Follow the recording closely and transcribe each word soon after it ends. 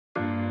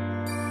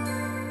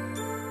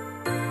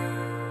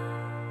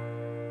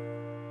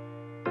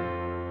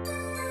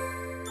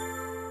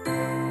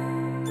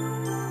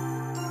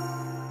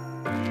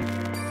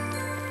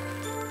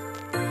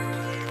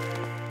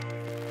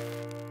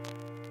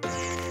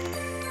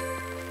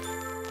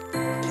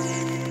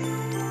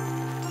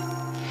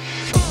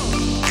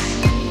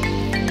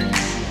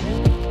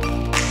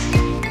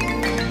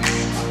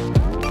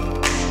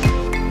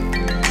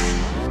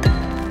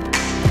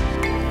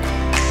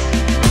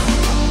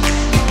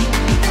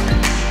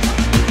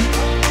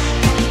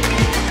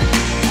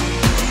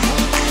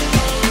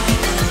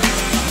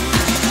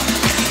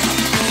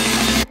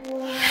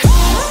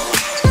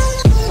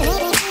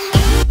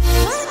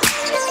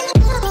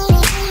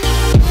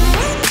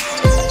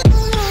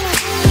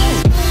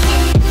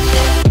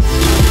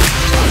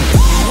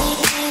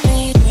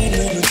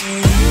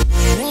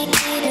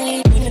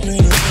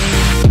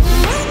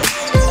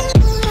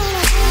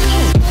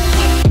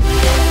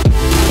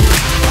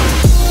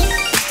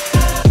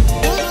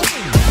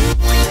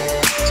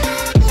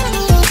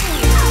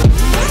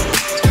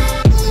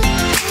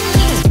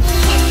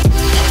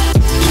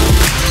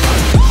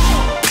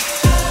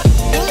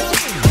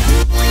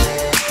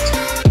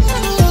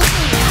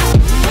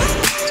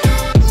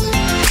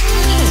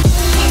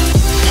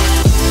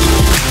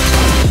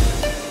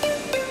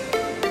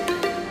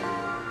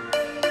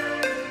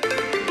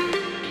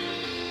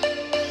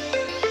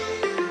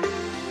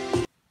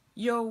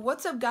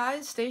What's up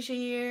guys, Stacia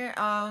here.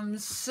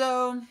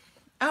 So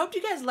I hope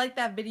you guys liked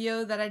that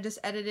video that I just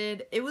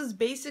edited. It was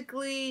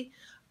basically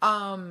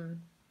the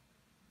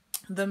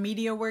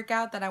media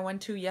workout that I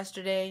went to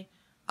yesterday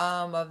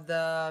of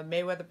the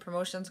Mayweather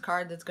promotions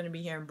card that's going to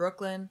be here in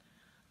Brooklyn.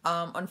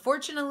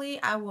 Unfortunately,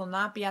 I will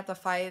not be at the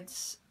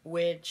fights,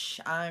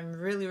 which I'm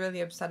really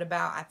upset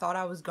about. I thought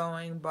I was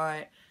going,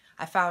 but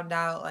I found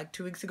out like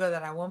 2 weeks ago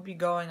that I won't be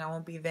going. I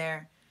won't be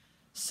there.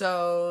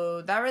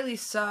 So that really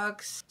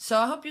sucks. So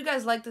I hope you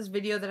guys like this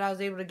video that I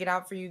was able to get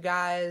out for you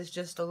guys.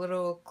 Just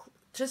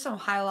some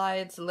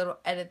highlights, a little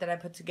edit that I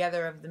put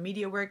together of the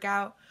media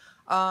workout.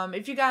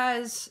 If you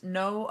guys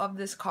know of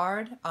this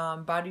card,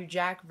 Badou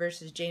Jack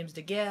versus James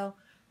Degale,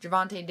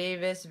 Gervonta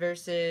Davis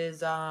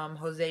versus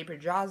Jose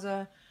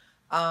Pedraza,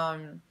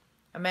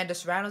 Amanda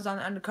Serrano's on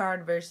the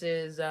undercard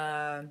versus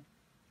I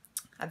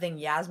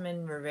think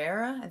Yasmin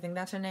Rivera, I think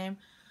that's her name.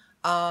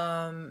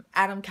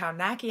 Adam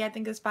Kaunaki, I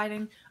think, is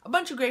fighting. A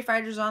bunch of great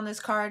fighters on this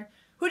card.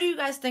 Who do you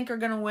guys think are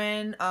gonna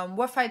win?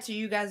 What fights are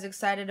you guys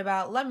excited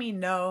about? Let me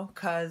know,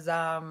 cause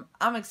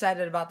I'm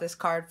excited about this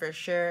card for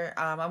sure.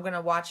 I'm gonna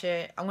watch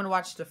it. I'm gonna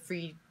watch the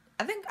free.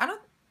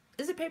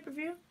 Is it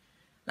pay-per-view?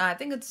 No, I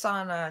think it's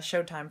on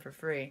Showtime for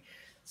free.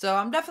 So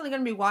I'm definitely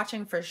gonna be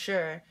watching for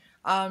sure.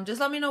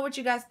 Just let me know what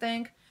you guys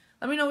think.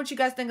 Let me know what you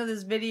guys think of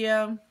this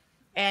video,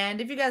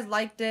 and if you guys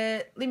liked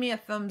it, leave me a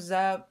thumbs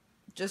up,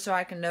 just so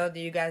I can know that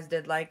you guys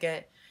did like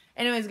it.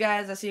 Anyways,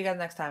 guys, I'll see you guys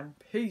next time.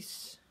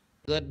 Peace.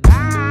 Goodbye.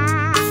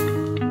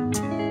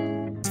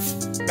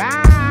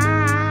 Bye.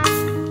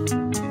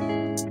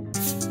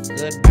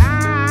 Goodbye.